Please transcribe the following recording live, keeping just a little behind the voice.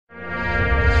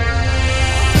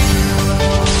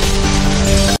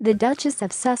The Duchess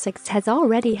of Sussex has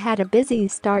already had a busy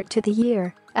start to the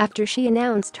year after she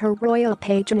announced her royal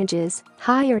patronages,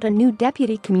 hired a new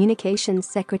deputy communications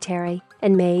secretary,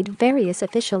 and made various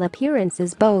official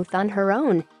appearances both on her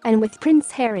own and with Prince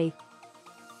Harry.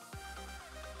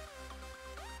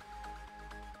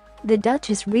 The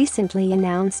Duchess recently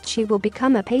announced she will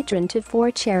become a patron to 4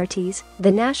 charities: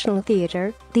 the National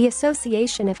Theatre, the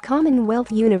Association of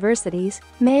Commonwealth Universities,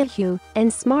 Mayhew,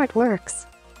 and Smart Works.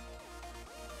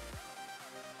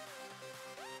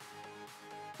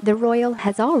 The royal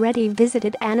has already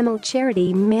visited animal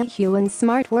charity Mayhew and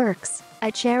Smart Works,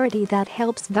 a charity that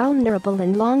helps vulnerable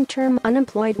and long-term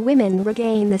unemployed women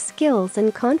regain the skills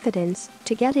and confidence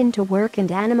to get into work,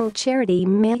 and animal charity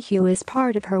Mayhew is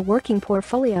part of her working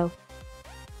portfolio.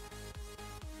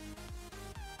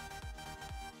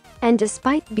 And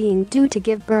despite being due to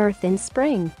give birth in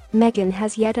spring, Meghan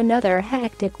has yet another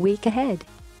hectic week ahead.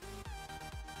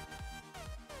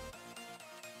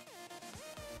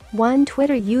 One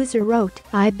Twitter user wrote,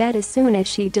 "I bet as soon as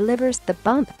she delivers the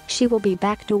bump, she will be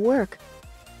back to work."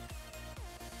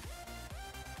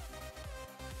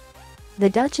 The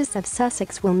Duchess of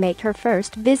Sussex will make her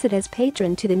first visit as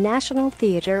patron to the National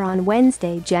Theatre on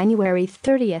Wednesday, January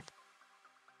 30th.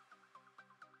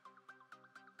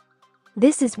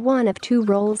 This is one of 2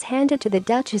 roles handed to the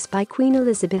Duchess by Queen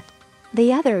Elizabeth.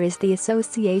 The other is the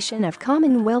Association of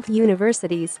Commonwealth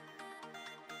Universities.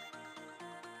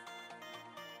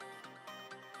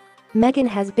 Meghan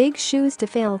has big shoes to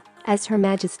fill, as Her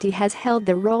Majesty has held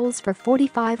the roles for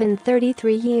 45 and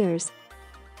 33 years.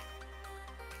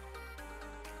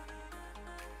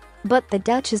 But the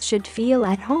Duchess should feel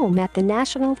at home at the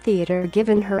National Theatre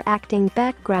given her acting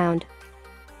background.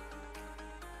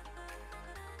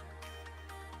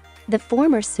 The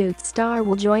former Suits star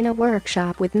will join a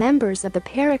workshop with members of the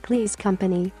Pericles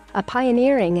Company, a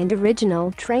pioneering and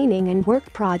original training and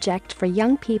work project for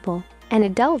young people and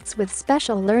adults with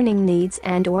special learning needs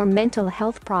and/or mental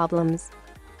health problems.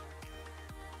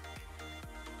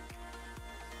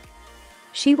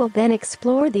 She will then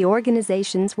explore the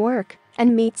organization's work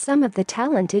and meet some of the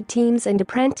talented teams and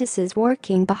apprentices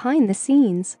working behind the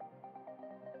scenes.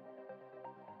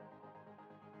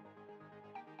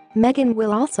 Meghan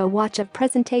will also watch a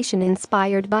presentation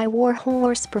inspired by War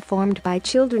Horse performed by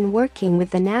children working with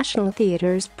the National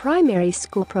Theatre's primary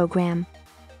school program.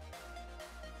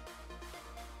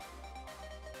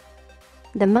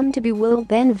 The mum-to-be will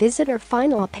then visit her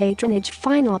final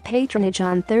patronage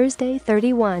on Thursday,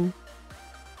 31.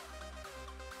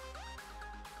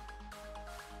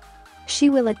 She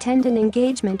will attend an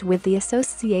engagement with the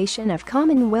Association of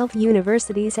Commonwealth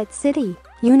Universities at City,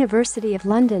 University of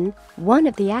London, one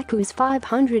of the ACU's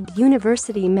 500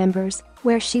 university members,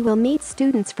 where she will meet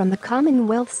students from the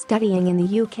Commonwealth studying in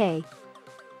the UK.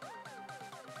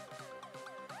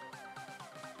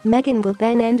 Meghan will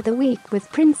then end the week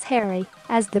with Prince Harry,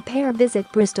 as the pair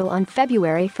visit Bristol on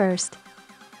February 1st.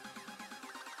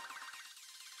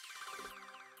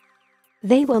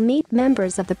 They will meet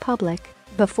members of the public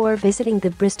before visiting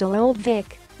the Bristol Old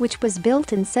Vic, which was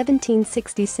built in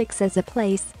 1766 as a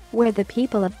place where the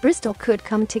people of Bristol could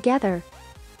come together.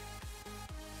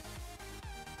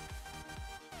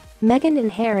 Meghan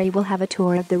and Harry will have a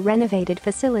tour of the renovated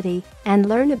facility and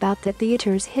learn about the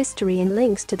theatre's history and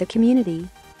links to the community.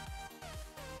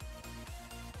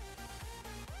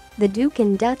 The Duke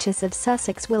and Duchess of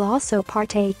Sussex will also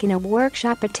partake in a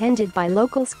workshop attended by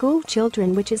local school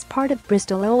children, which is part of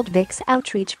Bristol Old Vic's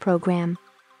outreach program.